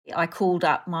I called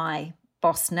up my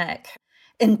boss, Nick,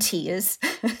 in tears.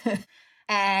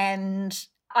 And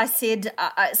I said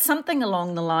something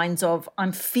along the lines of,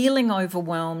 I'm feeling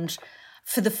overwhelmed.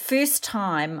 For the first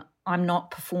time, I'm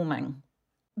not performing.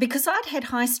 Because I'd had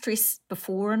high stress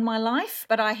before in my life,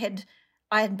 but I had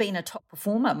been a top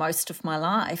performer most of my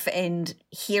life. And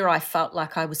here I felt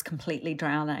like I was completely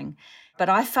drowning. But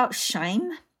I felt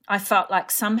shame. I felt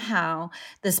like somehow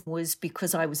this was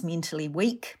because I was mentally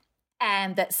weak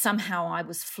and that somehow I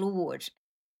was flawed.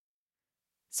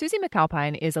 Susie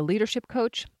McAlpine is a leadership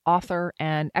coach, author,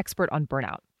 and expert on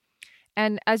burnout.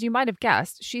 And as you might have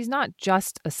guessed, she's not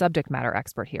just a subject matter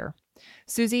expert here.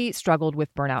 Susie struggled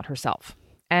with burnout herself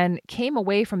and came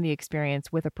away from the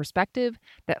experience with a perspective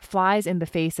that flies in the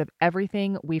face of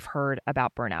everything we've heard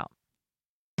about burnout.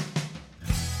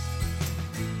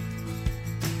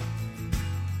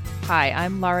 Hi,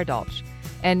 I'm Lara Dolch,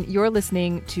 and you're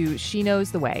listening to She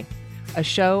Knows the Way, a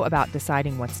show about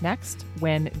deciding what's next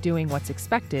when doing what's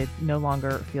expected no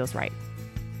longer feels right.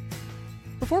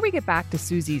 Before we get back to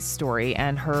Susie's story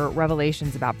and her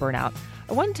revelations about burnout,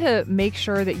 I wanted to make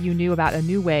sure that you knew about a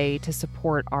new way to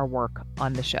support our work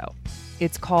on the show.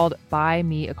 It's called Buy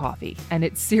Me a Coffee, and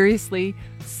it's seriously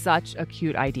such a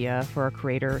cute idea for a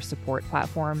creator support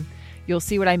platform. You'll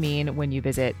see what I mean when you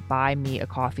visit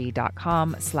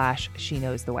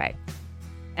buymeacoffee.com/sheknowstheway.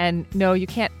 And no, you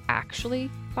can't actually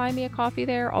buy me a coffee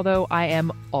there, although I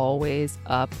am always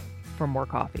up for more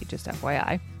coffee, just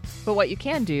FYI. But what you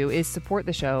can do is support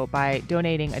the show by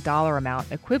donating a dollar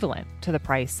amount equivalent to the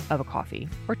price of a coffee,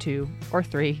 or 2 or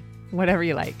 3, whatever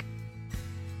you like.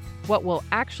 What we'll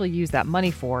actually use that money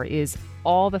for is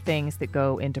all the things that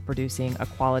go into producing a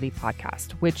quality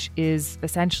podcast, which is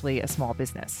essentially a small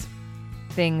business.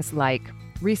 Things like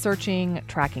researching,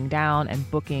 tracking down, and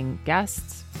booking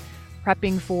guests,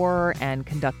 prepping for and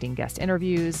conducting guest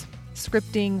interviews,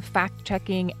 scripting,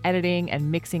 fact-checking, editing,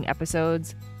 and mixing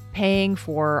episodes, paying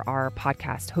for our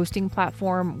podcast hosting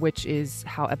platform, which is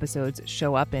how episodes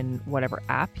show up in whatever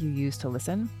app you use to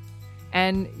listen,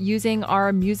 and using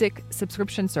our music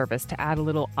subscription service to add a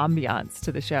little ambiance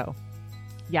to the show.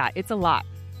 Yeah, it's a lot,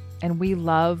 and we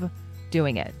love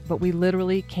doing it, but we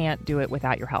literally can't do it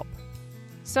without your help.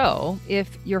 So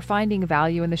if you're finding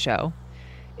value in the show,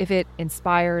 if it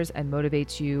inspires and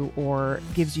motivates you or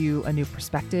gives you a new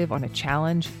perspective on a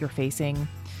challenge you're facing,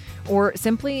 or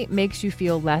simply makes you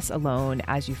feel less alone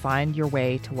as you find your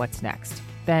way to what's next,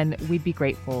 then we'd be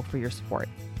grateful for your support.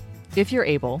 If you're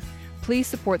able, please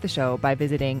support the show by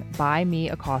visiting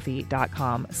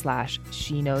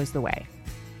buymeacoffee.com/sheknowstheway.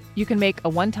 You can make a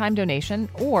one-time donation,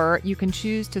 or you can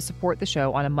choose to support the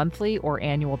show on a monthly or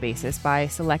annual basis by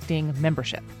selecting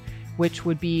membership, which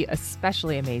would be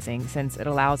especially amazing since it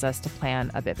allows us to plan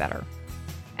a bit better.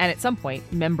 And at some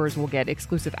point, members will get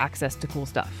exclusive access to cool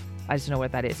stuff. I just don't know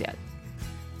what that is yet.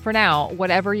 For now,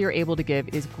 whatever you're able to give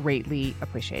is greatly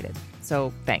appreciated.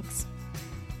 So thanks.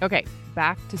 Okay,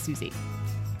 back to Susie.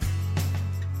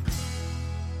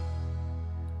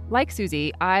 Like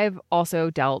Susie, I've also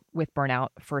dealt with burnout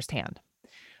firsthand.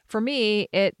 For me,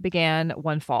 it began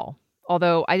one fall,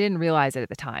 although I didn't realize it at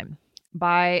the time.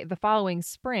 By the following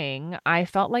spring, I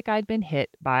felt like I'd been hit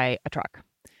by a truck.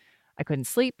 I couldn't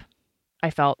sleep. I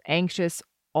felt anxious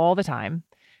all the time.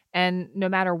 And no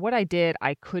matter what I did,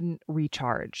 I couldn't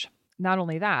recharge. Not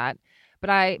only that, but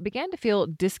I began to feel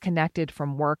disconnected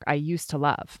from work I used to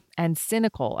love and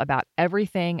cynical about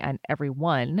everything and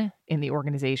everyone in the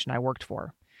organization I worked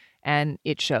for. And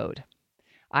it showed.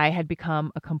 I had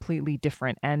become a completely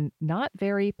different and not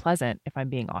very pleasant, if I'm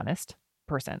being honest,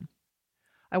 person.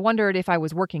 I wondered if I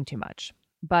was working too much.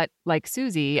 But like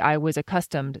Susie, I was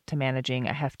accustomed to managing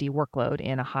a hefty workload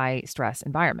in a high-stress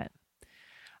environment.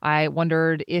 I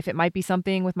wondered if it might be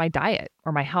something with my diet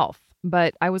or my health,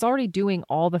 but I was already doing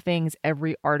all the things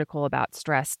every article about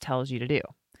stress tells you to do.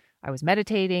 I was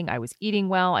meditating, I was eating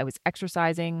well, I was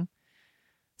exercising.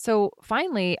 So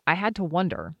finally, I had to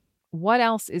wonder, what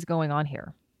else is going on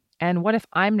here? And what if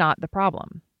I'm not the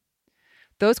problem?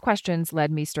 Those questions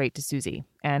led me straight to Susie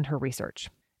and her research.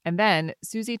 And then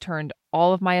Susie turned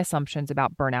all of my assumptions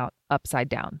about burnout upside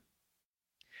down.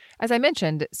 As I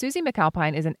mentioned, Susie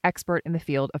McAlpine is an expert in the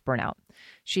field of burnout.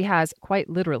 She has quite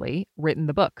literally written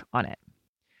the book on it.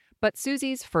 But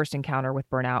Susie's first encounter with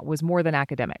burnout was more than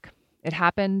academic. It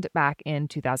happened back in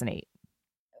 2008.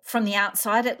 From the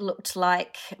outside, it looked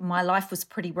like my life was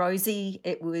pretty rosy.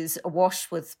 It was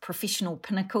awash with professional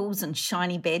pinnacles and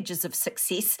shiny badges of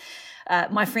success.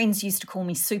 My friends used to call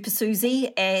me Super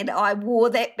Susie, and I wore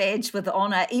that badge with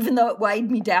honor, even though it weighed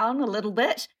me down a little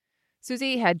bit.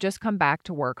 Susie had just come back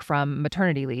to work from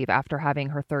maternity leave after having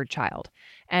her third child,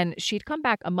 and she'd come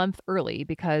back a month early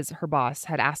because her boss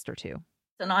had asked her to.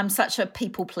 And I'm such a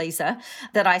people pleaser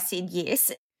that I said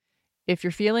yes. If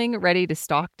you're feeling ready to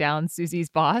stalk down Susie's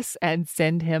boss and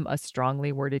send him a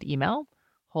strongly worded email,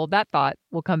 hold that thought.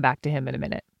 We'll come back to him in a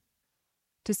minute.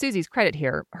 To Susie's credit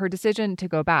here, her decision to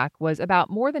go back was about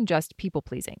more than just people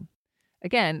pleasing.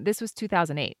 Again, this was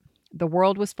 2008. The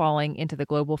world was falling into the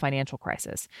global financial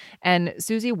crisis, and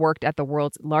Susie worked at the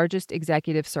world's largest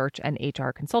executive search and HR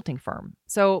consulting firm.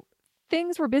 So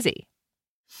things were busy.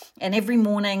 And every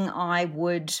morning I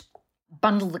would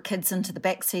bundle the kids into the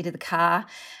back seat of the car,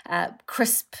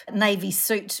 crisp navy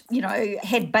suit,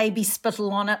 had baby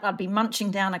spittle on it. I'd be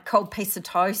munching down a cold piece of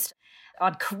toast.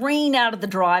 I'd careen out of the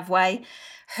driveway,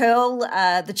 hurl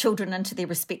the children into their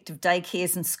respective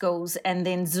daycares and schools, and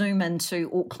then zoom into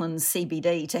Auckland's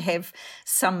CBD to have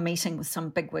some meeting with some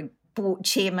bigwig board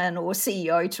chairman or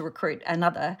CEO to recruit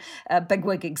another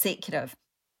bigwig executive.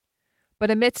 But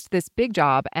amidst this big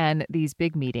job and these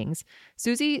big meetings,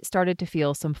 Susie started to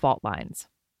feel some fault lines.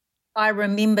 I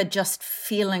remember just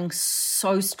feeling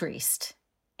so stressed,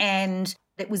 and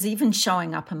it was even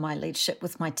showing up in my leadership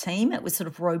with my team. It was sort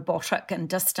of robotic and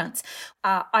distant.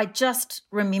 I just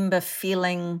remember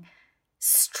feeling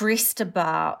stressed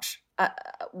about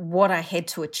what I had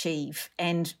to achieve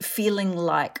and feeling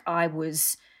like I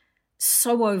was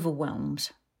so overwhelmed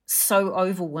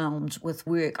with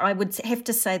work. I would have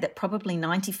to say that probably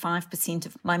 95%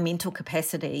 of my mental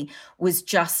capacity was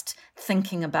just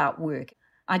thinking about work.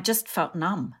 I just felt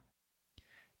numb.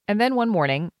 And then one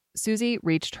morning, Susie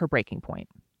reached her breaking point.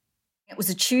 It was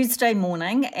a Tuesday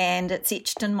morning, and it's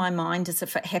etched in my mind as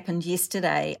if it happened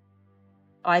yesterday.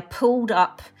 I pulled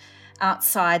up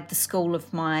outside the school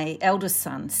of my eldest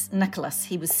son, Nicholas.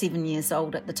 He was 7 years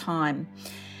old at the time.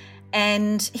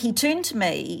 And he turned to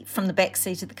me from the back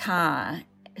seat of the car,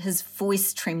 his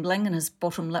voice trembling and his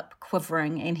bottom lip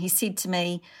quivering, and he said to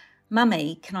me,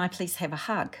 "Mummy, can I please have a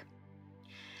hug?"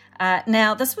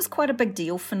 Now, this was quite a big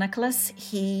deal for Nicholas.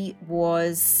 He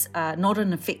was not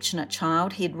an affectionate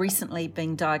child. He had recently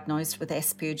been diagnosed with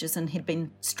Asperger's and had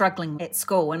been struggling at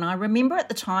school. And I remember at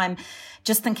the time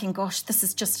just thinking, gosh, this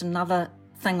is just another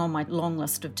thing on my long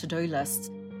list of to-do lists.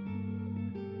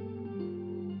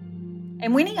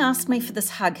 And when he asked me for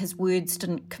this hug, his words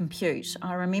didn't compute.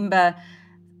 I remember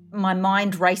my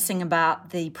mind racing about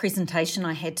the presentation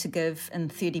I had to give in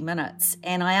 30 minutes,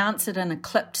 and I answered in a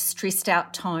clipped, stressed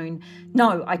out tone,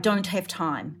 "No, I don't have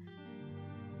time."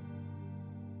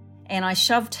 And I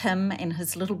shoved him and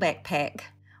his little backpack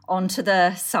onto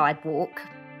the sidewalk.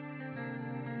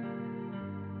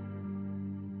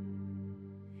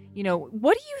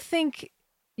 What do you think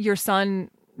your son's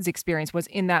experience was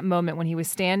in that moment when he was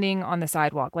standing on the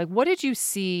sidewalk? Like, what did you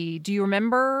see? Do you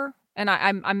remember? And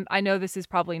I know this is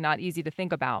probably not easy to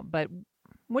think about, but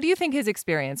what do you think his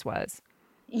experience was?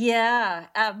 Yeah,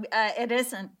 it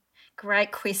isn't.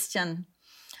 Great question.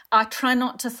 I try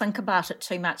not to think about it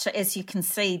too much. As you can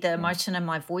see, the emotion in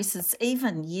my voice is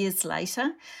even years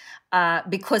later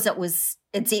because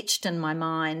it's etched in my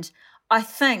mind. I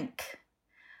think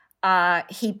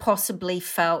he possibly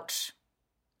felt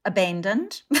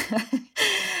abandoned,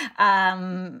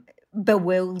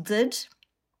 bewildered,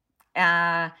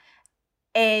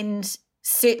 and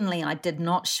certainly I did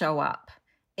not show up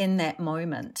in that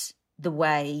moment the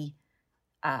way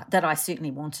that I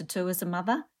certainly wanted to as a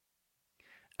mother.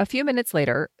 A few minutes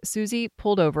later, Susie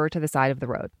pulled over to the side of the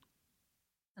road.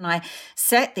 And I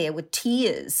sat there with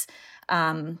tears,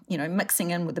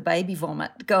 mixing in with the baby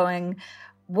vomit, going,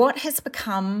 what has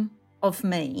become of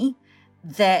me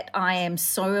that I am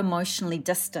so emotionally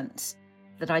distant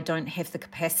that I don't have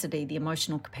the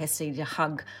emotional capacity to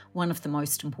hug one of the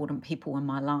most important people in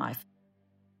my life.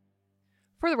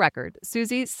 For the record,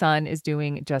 Susie's son is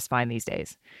doing just fine these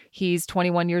days. He's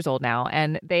 21 years old now,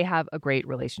 and they have a great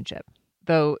relationship.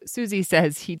 Though Susie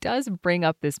says he does bring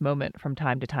up this moment from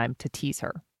time to time to tease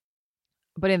her.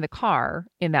 But in the car,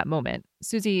 in that moment,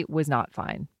 Susie was not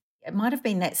fine. It might have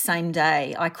been that same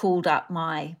day I called up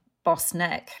my boss,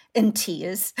 Nick, in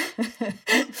tears.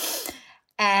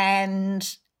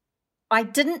 And I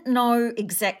didn't know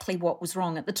exactly what was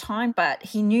wrong at the time, but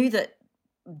he knew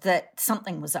that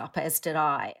something was up, as did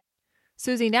I.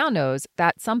 Susie now knows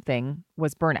that something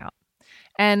was burnout.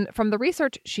 And from the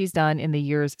research she's done in the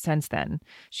years since then,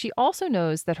 she also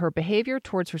knows that her behavior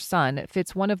towards her son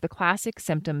fits one of the classic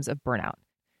symptoms of burnout,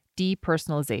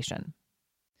 depersonalization.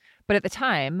 But at the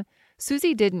time,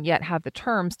 Susie didn't yet have the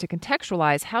terms to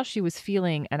contextualize how she was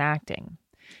feeling and acting.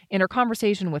 In her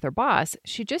conversation with her boss,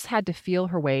 she just had to feel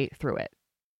her way through it.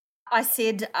 I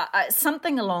said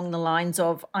something along the lines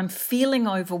of, I'm feeling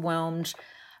overwhelmed.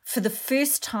 For the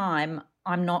first time,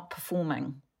 I'm not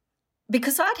performing.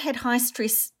 Because I'd had high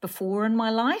stress before in my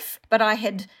life, but I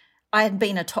had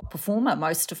been a top performer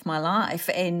most of my life.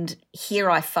 And here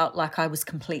I felt like I was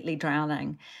completely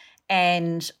drowning.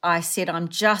 And I said, I'm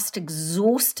just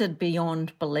exhausted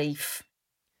beyond belief.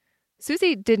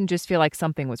 Susie didn't just feel like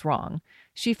something was wrong.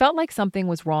 She felt like something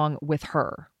was wrong with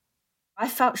her. I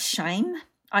felt shame.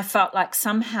 I felt like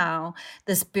somehow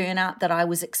this burnout that I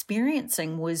was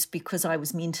experiencing was because I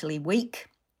was mentally weak,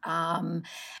 and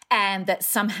that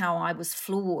somehow I was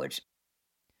flawed.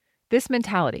 This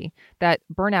mentality that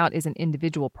burnout is an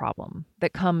individual problem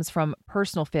that comes from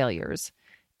personal failures,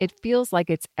 it feels like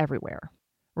it's everywhere.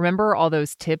 Remember all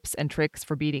those tips and tricks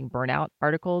for beating burnout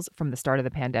articles from the start of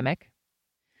the pandemic?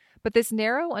 But this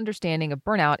narrow understanding of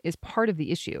burnout is part of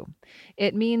the issue.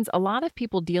 It means a lot of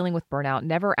people dealing with burnout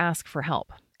never ask for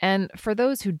help. And for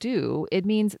those who do, it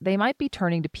means they might be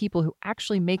turning to people who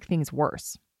actually make things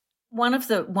worse. One of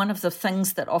the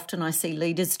things that often I see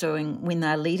leaders doing when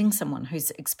they're leading someone who's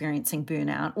experiencing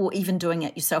burnout, or even doing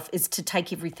it yourself, is to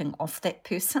take everything off that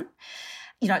person.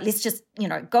 Let's just,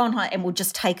 go on high and we'll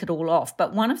just take it all off.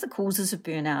 But one of the causes of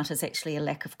burnout is actually a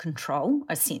lack of control,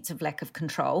 a sense of lack of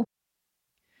control.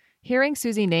 Hearing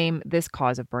Susie name this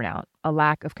cause of burnout, a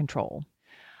lack of control,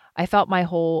 I felt my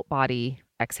whole body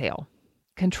exhale.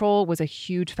 Control was a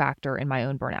huge factor in my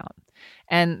own burnout.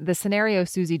 And the scenario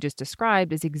Susie just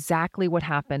described is exactly what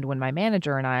happened when my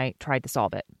manager and I tried to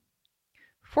solve it.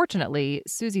 Fortunately,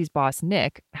 Susie's boss,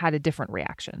 Nick, had a different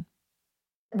reaction.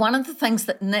 One of the things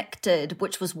that Nick did,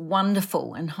 which was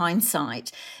wonderful in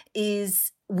hindsight,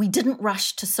 is we didn't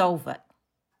rush to solve it.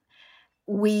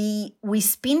 We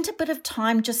spent a bit of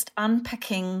time just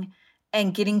unpicking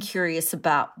and getting curious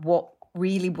about what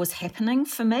really was happening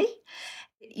for me.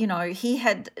 He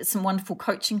had some wonderful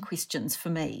coaching questions for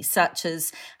me, such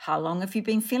as, how long have you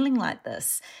been feeling like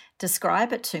this?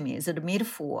 Describe it to me. Is it a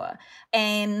metaphor?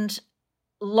 And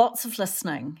lots of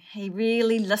listening. He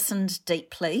really listened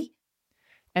deeply.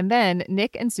 And then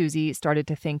Nick and Susie started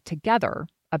to think together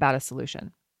about a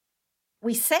solution.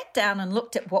 We sat down and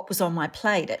looked at what was on my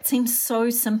plate. It seems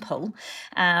so simple,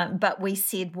 but we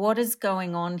said, what is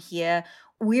going on here?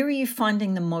 Where are you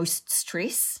finding the most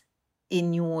stress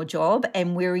in your job,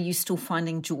 and where are you still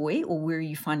finding joy, or where are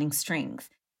you finding strength?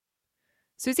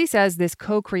 Susie says this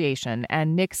co-creation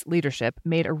and Nick's leadership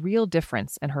made a real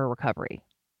difference in her recovery.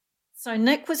 So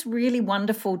Nick was really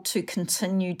wonderful to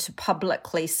continue to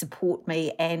publicly support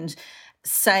me and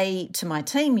say to my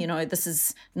team, this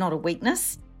is not a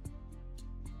weakness.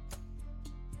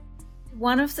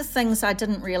 One of the things I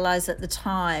didn't realize at the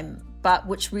time, but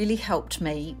which really helped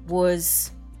me,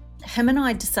 was him and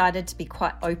I decided to be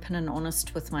quite open and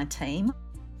honest with my team.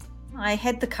 I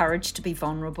had the courage to be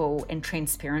vulnerable and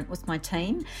transparent with my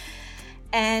team.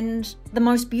 And the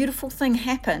most beautiful thing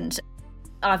happened.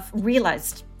 I've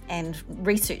realized, and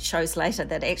research shows later,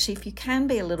 that actually if you can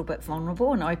be a little bit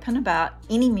vulnerable and open about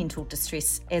any mental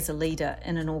distress as a leader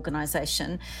in an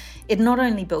organisation, it not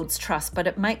only builds trust, but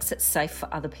it makes it safe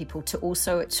for other people to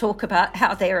also talk about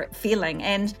how they're feeling.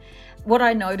 And what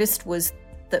I noticed was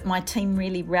that my team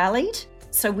really rallied.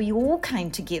 So we all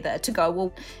came together to go,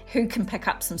 well, who can pick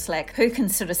up some slack? Who can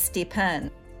sort of step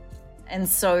in? And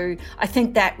so I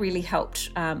think that really helped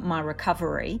my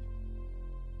recovery.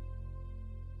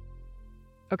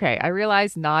 Okay, I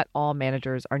realize not all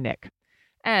managers are Nick.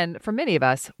 And for many of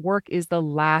us, work is the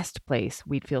last place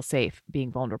we'd feel safe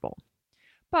being vulnerable.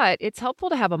 But it's helpful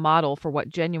to have a model for what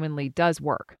genuinely does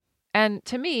work. And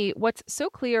to me, what's so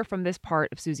clear from this part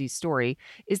of Susie's story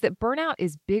is that burnout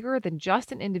is bigger than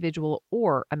just an individual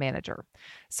or a manager.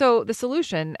 So the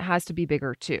solution has to be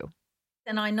bigger too.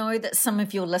 And I know that some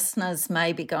of your listeners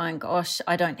may be going, gosh,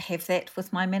 I don't have that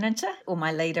with my manager or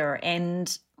my leader.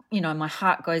 And, my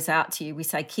heart goes out to you. We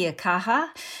say kia kaha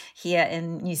here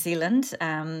in New Zealand,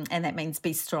 and that means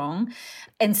be strong.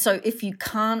 And so if you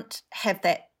can't have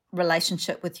that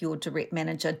relationship with your direct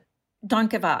manager,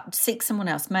 don't give up. Seek someone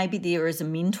else. Maybe there is a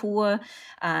mentor,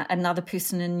 another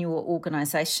person in your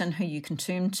organisation who you can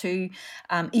turn to,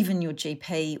 even your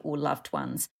GP or loved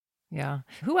ones. Yeah.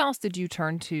 Who else did you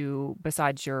turn to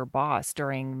besides your boss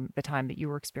during the time that you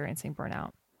were experiencing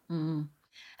burnout?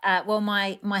 Well,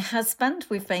 my husband,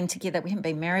 we've been together, we haven't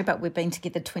been married, but we've been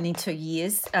together 22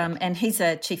 years, and he's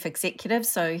a chief executive,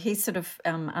 so he sort of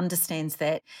understands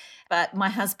that. but my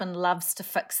husband loves to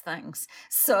fix things.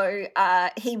 So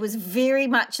he was very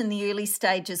much in the early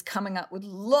stages coming up with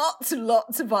lots and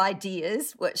lots of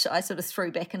ideas, which I sort of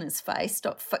threw back in his face,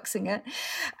 stop fixing it.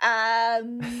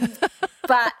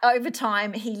 But over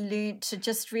time, he learned to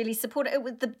just really support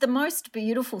it. The most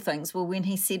beautiful things were when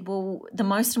he said, well, the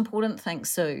most important thing,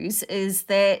 Suze, is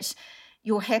that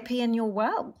you're happy and you're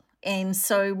well. And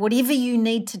so whatever you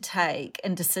need to take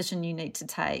and decision you need to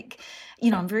take,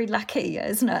 I'm very lucky,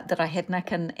 isn't it, that I had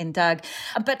Nick and Doug.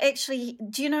 But actually,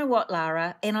 do you know what,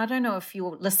 Lara? And I don't know if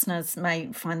your listeners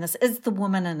may find this, is the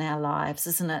woman in our lives,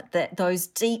 isn't it? That those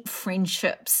deep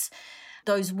friendships,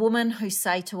 those women who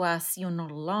say to us, you're not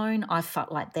alone. I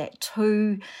felt like that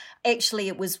too. Actually,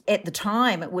 it was at the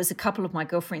time, it was a couple of my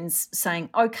girlfriends saying,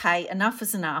 okay, enough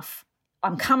is enough.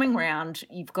 I'm coming round.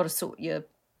 You've got to sort your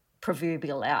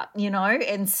proverbial out,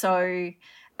 and so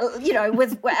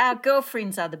with our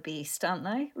girlfriends are the best, aren't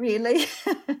they, really?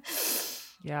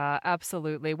 Yeah,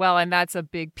 absolutely. Well, and that's a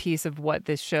big piece of what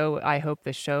I hope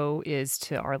this show is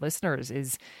to our listeners,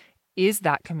 is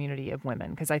that community of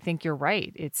women, because I think you're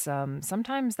right. It's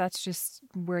sometimes that's just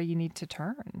where you need to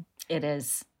turn. It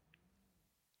is.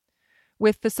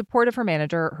 With the support of her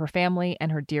manager, her family,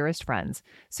 and her dearest friends,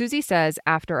 Susie says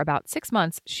after about 6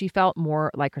 months, she felt more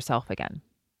like herself again.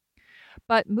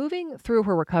 But moving through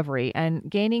her recovery and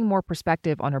gaining more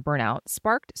perspective on her burnout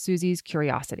sparked Susie's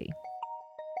curiosity.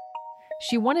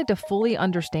 She wanted to fully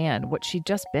understand what she'd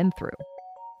just been through.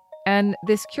 And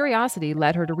this curiosity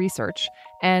led her to research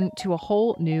and to a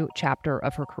whole new chapter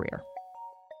of her career.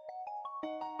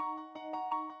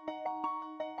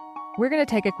 We're going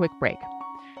to take a quick break.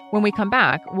 When we come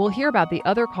back, we'll hear about the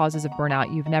other causes of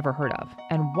burnout you've never heard of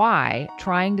and why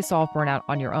trying to solve burnout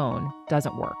on your own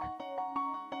doesn't work.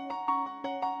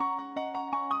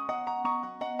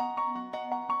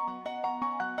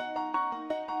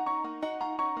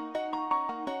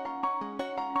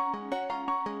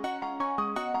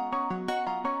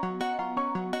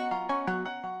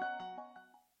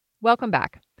 Welcome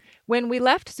back. When we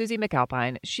left Susie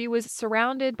McAlpine, she was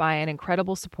surrounded by an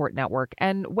incredible support network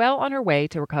and well on her way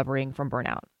to recovering from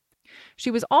burnout. She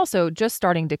was also just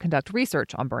starting to conduct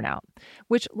research on burnout,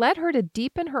 which led her to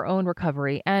deepen her own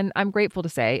recovery and, I'm grateful to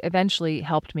say, eventually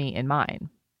helped me in mine.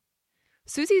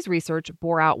 Susie's research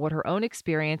bore out what her own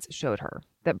experience showed her,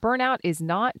 that burnout is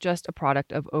not just a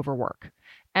product of overwork,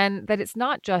 and that it's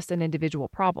not just an individual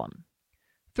problem.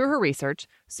 Through her research,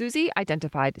 Susie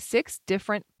identified 6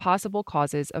 different possible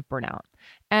causes of burnout,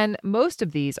 and most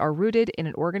of these are rooted in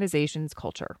an organization's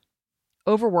culture.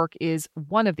 Overwork is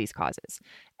one of these causes,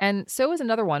 and so is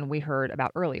another one we heard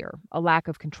about earlier, a lack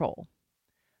of control.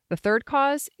 The third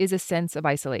cause is a sense of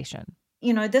isolation.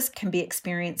 This can be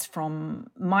experienced from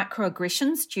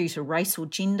microaggressions due to race or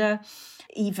gender,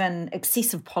 even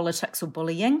excessive politics or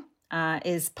bullying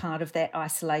is part of that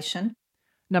isolation.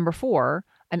 Number 4,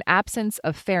 an absence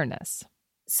of fairness.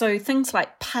 So things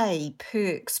like pay,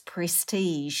 perks,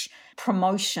 prestige,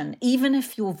 promotion, even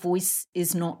if your voice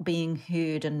is not being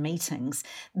heard in meetings,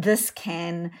 this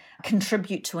can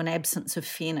contribute to an absence of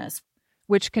fairness.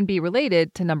 Which can be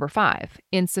related to number 5,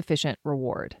 insufficient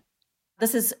reward.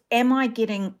 This is, am I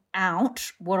getting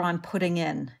out what I'm putting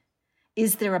in?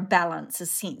 Is there a balance, a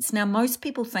sense? Now, most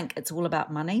people think it's all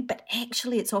about money, but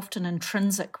actually it's often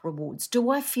intrinsic rewards. Do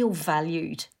I feel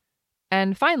valued?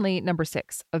 And finally, number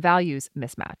 6, a values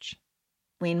mismatch.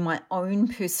 When my own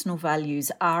personal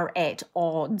values are at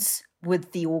odds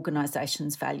with the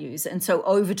organization's values. And so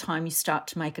over time, you start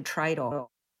to make a trade-off.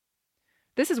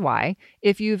 This is why,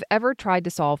 if you've ever tried to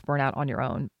solve burnout on your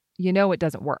own, you know it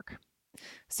doesn't work.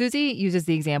 Susie uses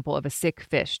the example of a sick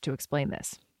fish to explain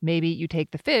this. Maybe you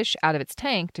take the fish out of its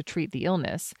tank to treat the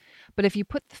illness, but if you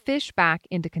put the fish back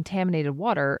into contaminated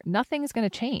water, nothing is going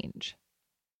to change.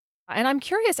 And I'm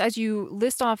curious, as you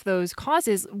list off those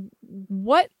causes,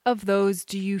 what of those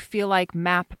do you feel like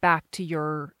map back to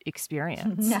your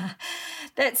experience? Yeah,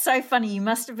 that's so funny. You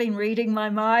must have been reading my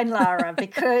mind, Lara,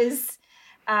 because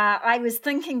I was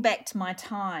thinking back to my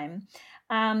time.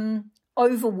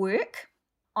 Overwork.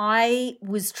 I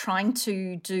was trying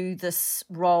to do this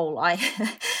role.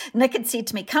 Nick had said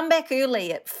to me, come back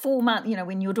early at 4 months,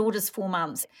 when your daughter's 4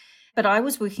 months. But I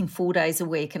was working 4 days a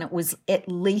week, and it was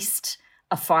at least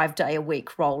a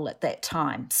 5-day-a-week role at that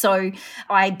time. So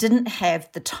I didn't have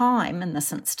the time in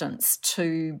this instance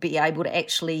to be able to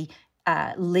actually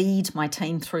lead my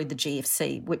team through the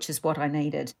GFC, which is what I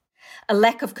needed. A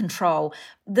lack of control.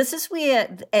 This is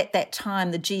where, at that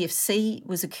time, the GFC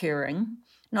was occurring.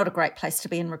 Not a great place to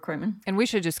be in recruitment. And we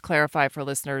should just clarify for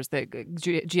listeners that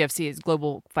GFC is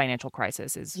global financial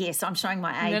crisis. Yes, I'm showing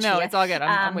my age No, here. it's all good.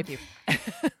 I'm with you.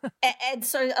 And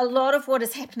so a lot of what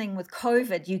is happening with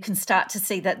COVID, you can start to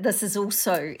see that this is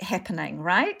also happening,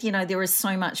 right? You know, there is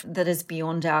so much that is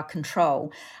beyond our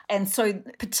control. And so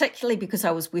particularly because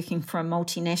I was working for a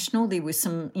multinational, there were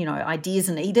some, ideas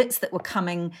and edicts that were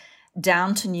coming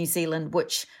down to New Zealand,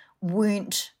 which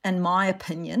weren't, in my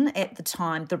opinion, at the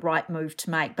time, the right move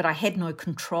to make. But I had no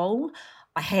control.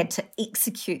 I had to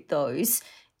execute those,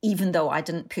 even though I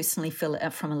didn't personally feel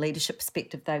it from a leadership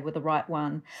perspective they were the right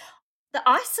one. The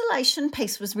isolation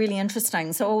piece was really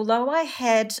interesting. So although I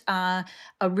had a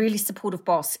really supportive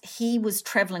boss, he was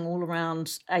traveling all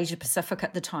around Asia Pacific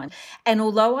at the time. And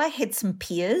although I had some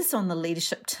peers on the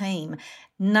leadership team,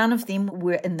 none of them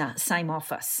were in the same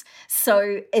office.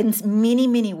 So in many,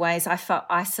 many ways, I felt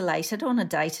isolated on a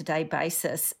day-to-day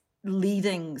basis,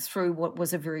 leading through what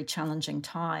was a very challenging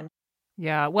time.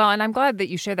 Yeah, well, and I'm glad that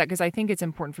you shared that because I think it's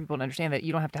important for people to understand that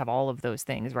you don't have to have all of those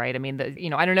things, right? I mean,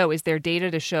 I don't know, is there data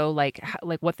to show like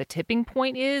what the tipping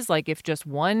point is? Like if just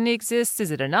one exists, is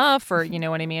it enough? Or you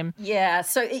know what I mean? Yeah,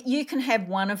 so you can have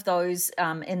one of those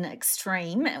in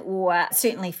extreme, or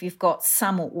certainly if you've got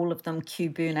some or all of them, cue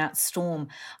burnout storm.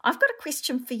 I've got a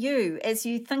question for you. As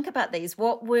you think about these,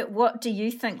 what do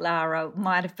you think, Lara,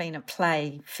 might have been at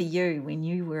play for you when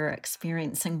you were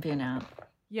experiencing burnout?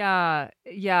 Yeah.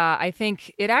 I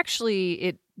think it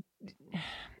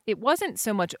wasn't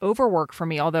so much overwork for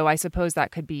me, although I suppose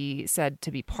that could be said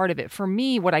to be part of it. For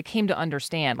me, what I came to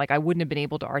understand, like I wouldn't have been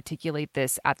able to articulate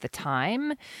this at the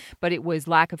time, but it was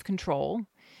lack of control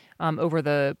over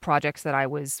the projects that I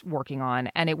was working on.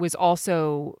 And it was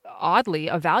also, oddly,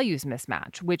 a values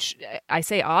mismatch, which I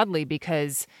say oddly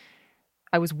because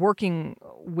I was working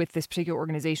with this particular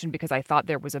organization because I thought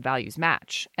there was a values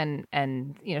match. And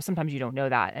sometimes you don't know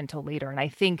that until later. And I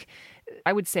think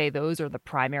I would say those are the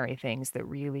primary things that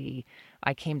really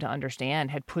I came to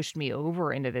understand had pushed me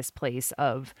over into this place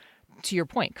of, to your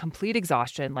point, complete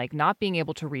exhaustion, like not being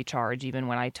able to recharge even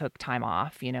when I took time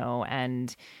off,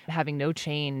 and having no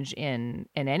change in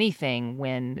anything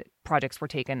when projects were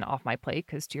taken off my plate.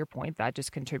 Because to your point, that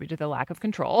just contributed to the lack of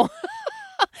control.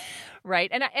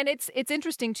 Right. And it's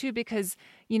interesting, too, because,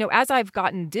 as I've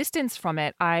gotten distance from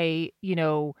it, I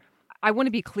want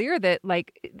to be clear that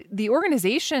like the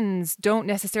organizations don't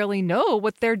necessarily know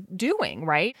what they're doing.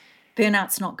 Right.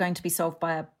 Burnout's not going to be solved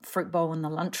by a fruit bowl in the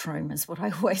lunchroom is what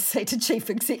I always say to chief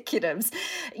executives.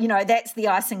 That's the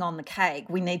icing on the cake.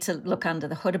 We need to look under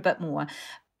the hood a bit more.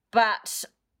 But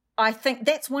I think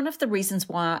that's one of the reasons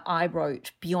why I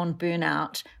wrote Beyond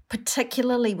Burnout,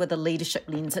 particularly with a leadership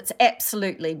lens. It's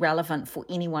absolutely relevant for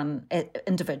anyone,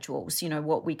 individuals,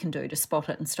 what we can do to spot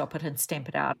it and stop it and stamp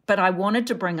it out. But I wanted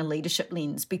to bring a leadership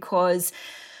lens because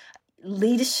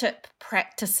leadership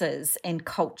practices and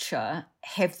culture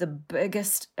have the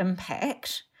biggest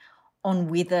impact on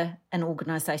whether an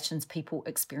organisation's people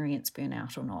experience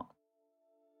burnout or not.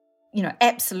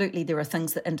 Absolutely there are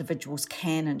things that individuals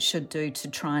can and should do to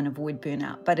try and avoid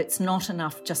burnout, but it's not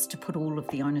enough just to put all of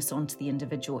the onus onto the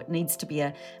individual. It needs to be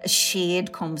a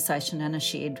shared conversation and a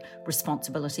shared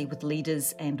responsibility with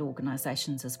leaders and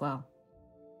organisations as well.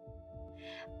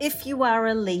 If you are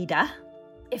a leader,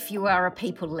 if you are a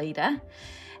people leader,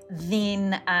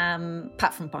 then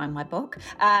apart from buying my book,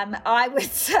 I would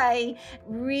say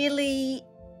really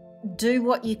do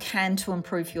what you can to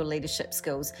improve your leadership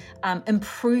skills,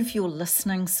 improve your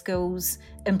listening skills,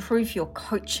 improve your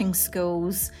coaching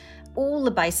skills, all the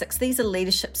basics. These are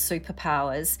leadership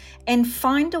superpowers, and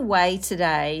find a way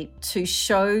today to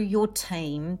show your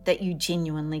team that you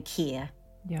genuinely care.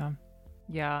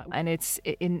 Yeah. And it's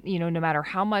no matter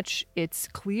how much it's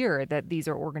clear that these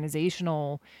are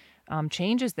organizational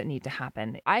changes that need to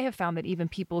happen. I have found that even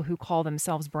people who call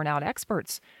themselves burnout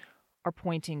experts are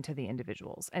pointing to the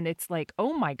individuals. And it's like,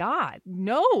 oh my God,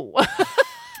 no.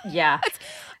 Yeah.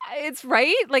 It's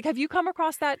right. Like, have you come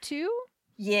across that too?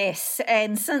 Yes.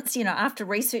 And since, after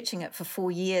researching it for 4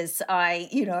 years,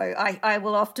 I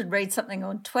will often read something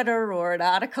on Twitter or an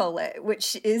article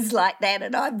which is like that,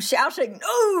 and I'm shouting,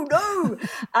 no.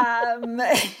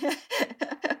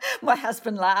 My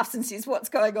husband laughs and says, what's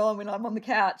going on when I'm on the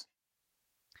couch?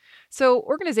 So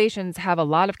organizations have a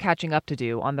lot of catching up to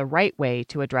do on the right way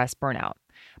to address burnout.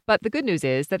 But the good news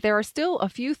is that there are still a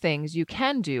few things you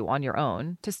can do on your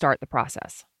own to start the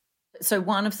process. So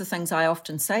one of the things I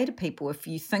often say to people, if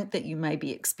you think that you may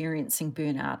be experiencing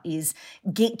burnout, is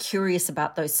get curious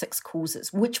about those 6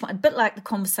 causes. Which one, a bit like the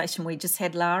conversation we just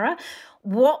had, Lara,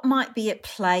 what might be at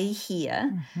play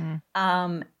here?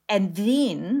 Mm-hmm. And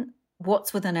then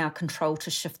what's within our control to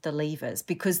shift the levers,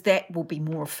 because that will be a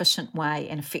more efficient way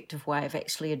and effective way of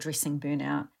actually addressing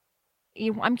burnout.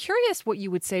 I'm curious what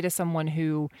you would say to someone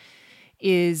who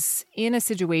is in a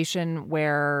situation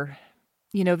where,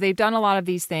 they've done a lot of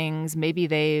these things. Maybe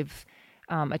they've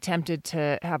attempted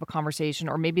to have a conversation,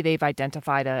 or maybe they've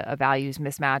identified a values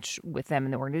mismatch with them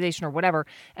in the organization or whatever.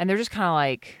 And they're just kind of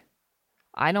like,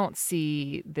 I don't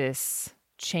see this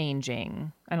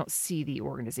changing. I don't see the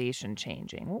organization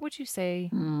changing. What would you say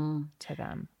to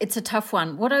them? It's a tough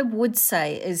one. What I would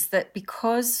say is that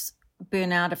because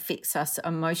burnout affects us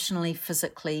emotionally,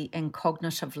 physically, and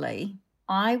cognitively,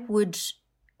 I would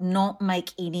not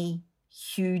make any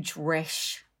huge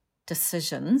rash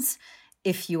decisions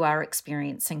if you are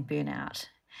experiencing burnout.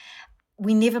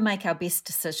 We never make our best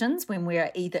decisions when we're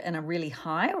either in a really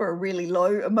high or a really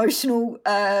low emotional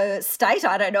state.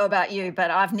 I don't know about you,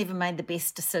 but I've never made the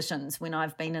best decisions when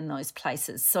I've been in those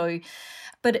places.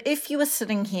 But if you are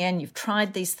sitting here and you've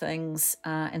tried these things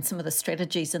and some of the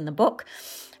strategies in the book,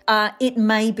 it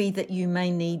may be that you may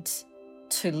need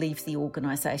to leave the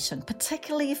organisation,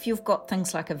 particularly if you've got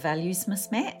things like a values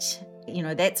mismatch.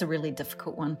 That's a really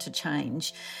difficult one to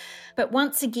change. But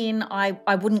once again,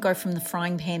 I wouldn't go from the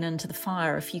frying pan into the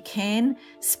fire. If you can,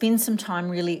 spend some time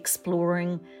really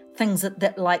exploring things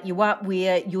that light you up,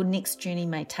 where your next journey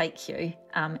may take you,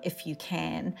 if you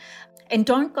can. And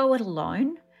don't go it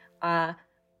alone.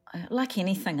 Like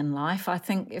anything in life, I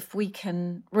think if we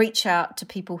can reach out to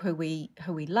people who we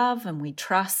love and we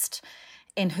trust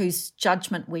and whose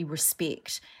judgment we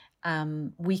respect,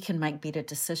 we can make better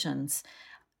decisions.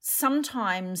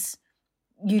 Sometimes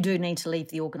you do need to leave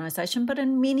the organisation, but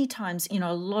in many times,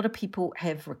 a lot of people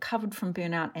have recovered from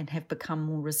burnout and have become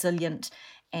more resilient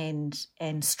and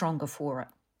stronger for it.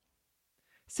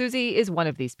 Susie is one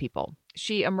of these people.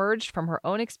 She emerged from her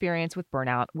own experience with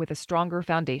burnout with a stronger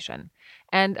foundation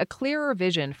and a clearer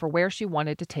vision for where she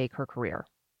wanted to take her career.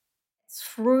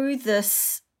 Through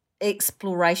this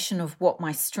exploration of what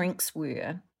my strengths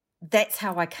were, that's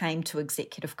how I came to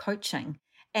executive coaching.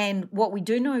 And what we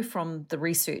do know from the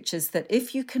research is that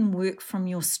if you can work from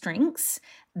your strengths,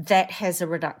 that has a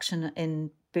reduction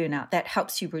in burnout. That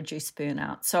helps you reduce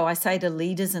burnout. So I say to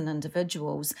leaders and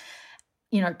individuals,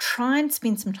 try and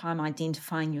spend some time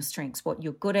identifying your strengths, what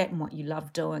you're good at and what you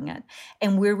love doing it.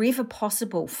 And wherever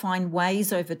possible, find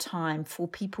ways over time for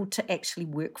people to actually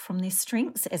work from their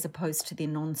strengths as opposed to their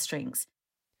non-strengths.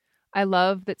 I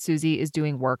love that Susie is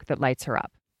doing work that lights her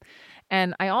up.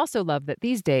 And I also love that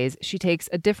these days she takes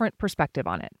a different perspective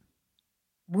on it.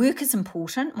 Work is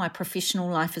important. My professional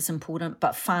life is important,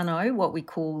 but whānau, what we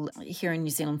call here in New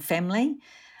Zealand family,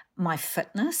 my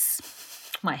fitness,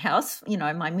 my health,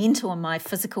 my mental and my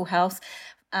physical health,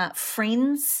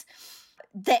 friends,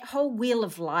 that whole wheel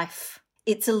of life,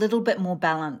 it's a little bit more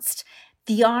balanced.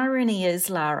 The irony is,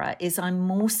 Lara, is I'm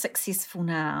more successful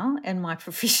now in my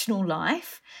professional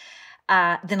life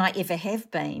than I ever have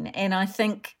been. And I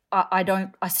think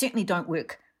I certainly don't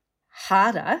work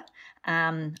harder.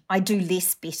 I do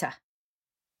less better.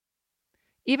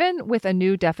 Even with a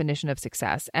new definition of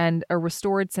success and a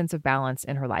restored sense of balance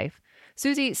in her life,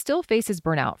 Susie still faces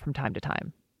burnout from time to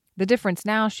time. The difference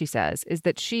now, she says, is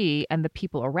that she and the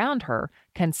people around her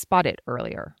can spot it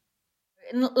earlier.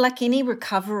 Like any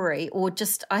recovery, or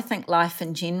just, I think, life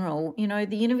in general, the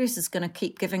universe is going to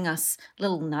keep giving us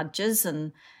little nudges,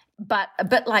 but a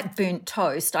bit like burnt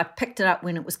toast, I picked it up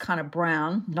when it was kind of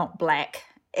brown, not black,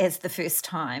 as the first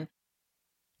time.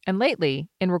 And lately,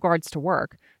 in regards to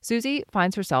work, Susie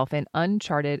finds herself in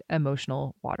uncharted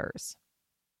emotional waters.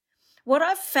 What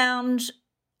I've found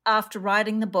after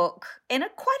writing the book, and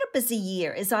quite a busy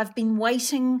year, is I've been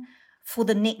waiting for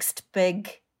the next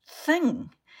big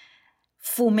thing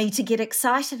for me to get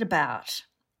excited about,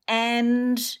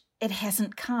 and it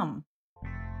hasn't come.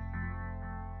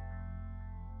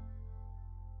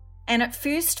 And at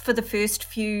first, for the first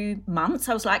few months,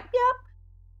 I was like, yeah.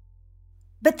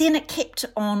 But then it kept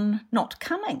on not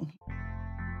coming.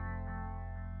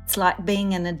 It's like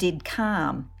being in a dead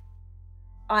calm.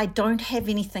 I don't have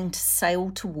anything to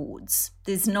sail towards.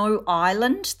 There's no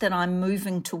island that I'm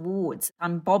moving towards.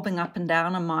 I'm bobbing up and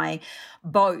down on my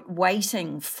boat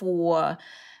waiting for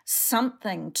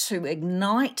something to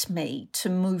ignite me to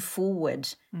move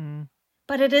forward.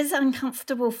 But it is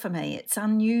uncomfortable for me. It's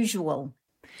unusual.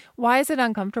 Why is it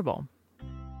uncomfortable?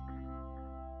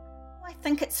 I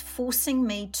think it's forcing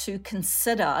me to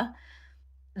consider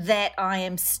that I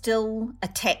am still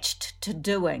attached to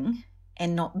doing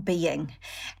and not being.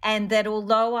 And that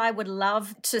although I would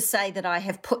love to say that I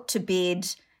have put to bed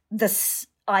this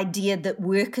idea that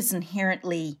work is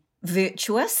inherently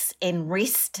virtuous and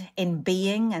rest and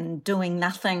being and doing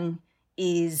nothing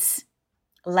is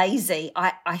lazy,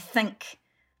 I think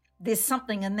there's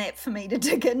something in that for me to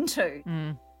dig into.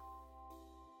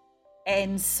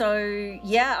 And so,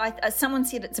 someone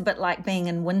said it's a bit like being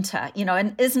in winter,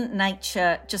 and isn't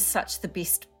nature just such the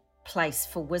best place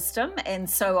for wisdom? And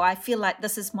so I feel like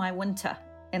this is my winter,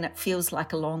 and it feels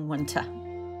like a long winter.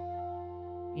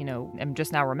 I'm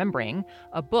just now remembering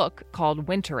a book called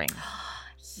Wintering.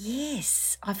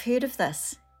 Yes, I've heard of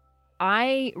this.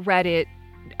 I read it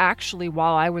actually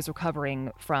while I was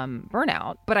recovering from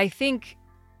burnout, but I think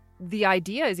the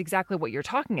idea is exactly what you're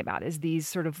talking about, is these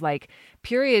sort of like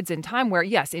periods in time where,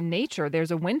 yes, in nature,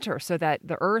 there's a winter so that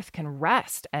the earth can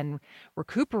rest and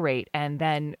recuperate and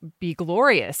then be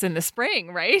glorious in the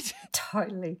spring, right?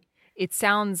 Totally. It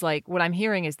sounds like what I'm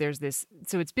hearing is there's this,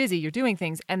 so it's busy, you're doing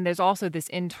things, and there's also this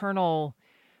internal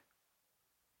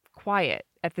quiet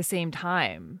at the same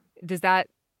time. Does that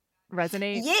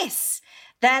resonate? Yes,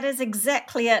 that is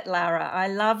exactly it, Lara. I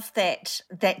love that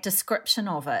description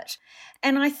of it.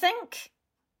 And I think,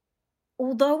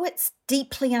 although it's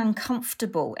deeply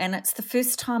uncomfortable, and it's the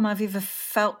first time I've ever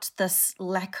felt this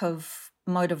lack of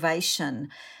motivation,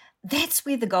 that's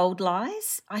where the gold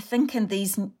lies, I think, in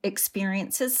these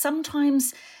experiences.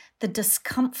 Sometimes the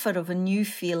discomfort of a new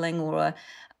feeling or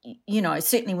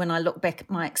certainly when I look back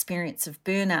at my experience of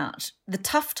burnout, the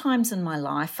tough times in my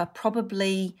life are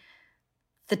probably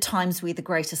the times where the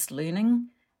greatest learning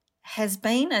has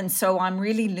been. And so I'm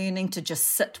really learning to just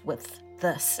sit with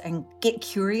this and get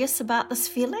curious about this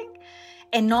feeling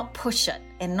and not push it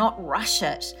and not rush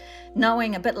it,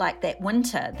 knowing a bit like that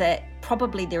winter that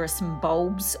probably there are some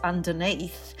bulbs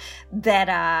underneath that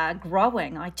are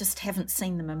growing. I just haven't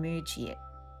seen them emerge yet.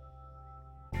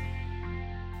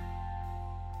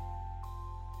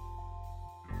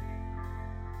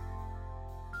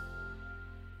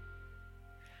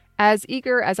 As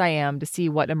eager as I am to see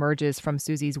what emerges from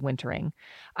Susie's wintering,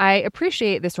 I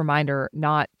appreciate this reminder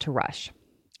not to rush.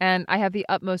 And I have the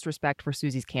utmost respect for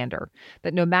Susie's candor,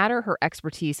 that no matter her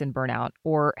expertise in burnout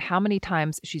or how many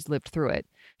times she's lived through it,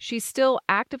 she's still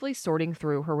actively sorting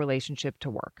through her relationship to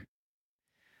work.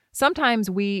 Sometimes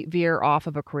we veer off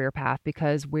of a career path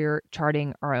because we're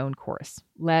charting our own course,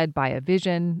 led by a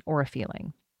vision or a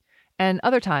feeling. And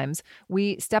other times,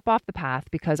 we step off the path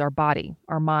because our body,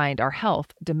 our mind, our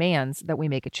health demands that we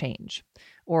make a change.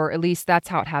 Or at least that's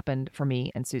how it happened for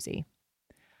me and Susie.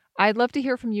 I'd love to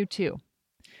hear from you too.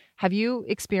 Have you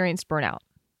experienced burnout?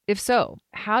 If so,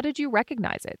 how did you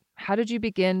recognize it? How did you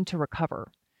begin to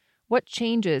recover? What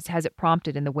changes has it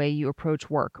prompted in the way you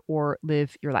approach work or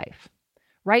live your life?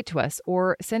 Write to us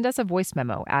or send us a voice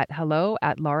memo at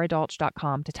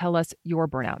hello@laradolch.com to tell us your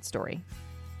burnout story.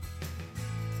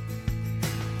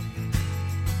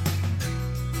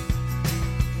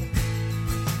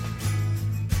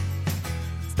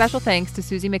 Special thanks to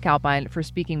Susie McAlpine for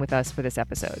speaking with us for this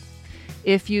episode.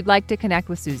 If you'd like to connect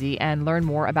with Susie and learn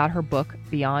more about her book,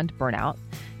 Beyond Burnout,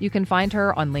 you can find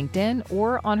her on LinkedIn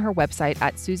or on her website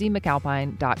at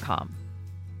susiemcalpine.com.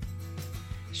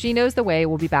 She Knows the Way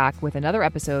will be back with another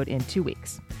episode in 2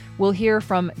 weeks. We'll hear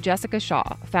from Jessica Shaw,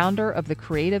 founder of the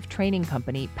creative training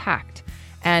company Pact,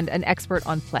 and an expert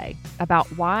on play, about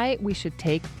why we should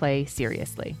take play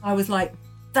seriously. I was like,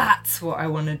 that's what I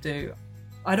want to do.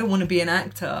 I don't want to be an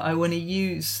actor. I want to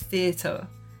use theatre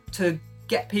to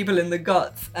get people in the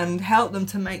guts and help them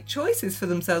to make choices for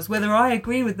themselves. Whether I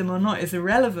agree with them or not is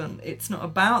irrelevant. It's not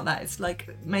about that. It's like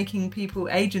making people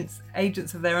agents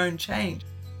of their own change.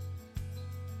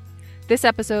 This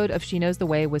episode of She Knows the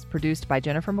Way was produced by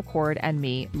Jennifer McCord and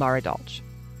me, Lara Dolch.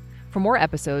 For more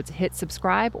episodes, hit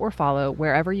subscribe or follow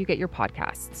wherever you get your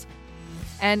podcasts.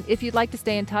 And if you'd like to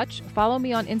stay in touch, follow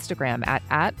me on Instagram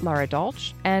at Lara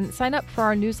Dolch and sign up for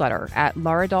our newsletter at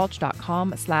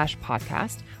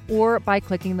laradolch.com/podcast or by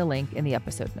clicking the link in the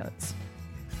episode notes.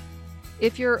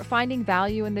 If you're finding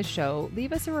value in this show,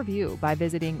 leave us a review by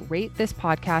visiting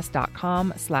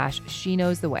ratethispodcast.com/She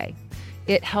Knows the Way.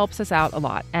 It helps us out a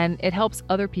lot and it helps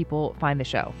other people find the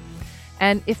show.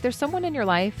 And if there's someone in your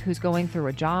life who's going through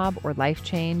a job or life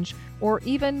change, or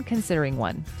even considering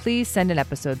one, please send an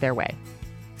episode their way.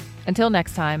 Until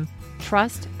next time,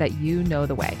 trust that you know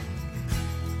the way.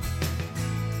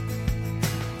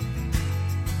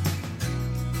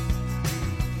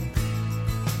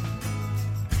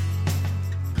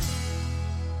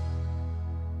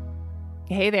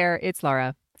 Hey there, it's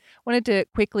Lara. Wanted to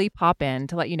quickly pop in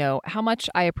to let you know how much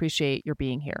I appreciate your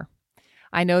being here.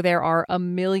 I know there are a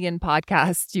million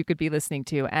podcasts you could be listening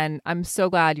to, and I'm so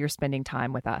glad you're spending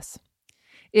time with us.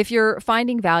 If you're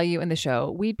finding value in the show,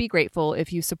 we'd be grateful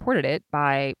if you supported it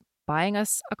by buying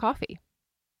us a coffee.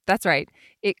 That's right.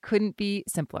 It couldn't be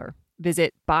simpler.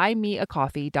 Visit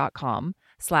buymeacoffee.com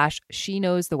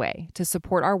buymeacoffee.com/sheknowstheway to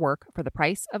support our work for the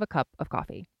price of a cup of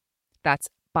coffee. That's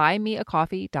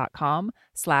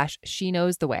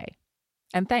buymeacoffee.com/sheknowstheway.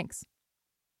 And thanks.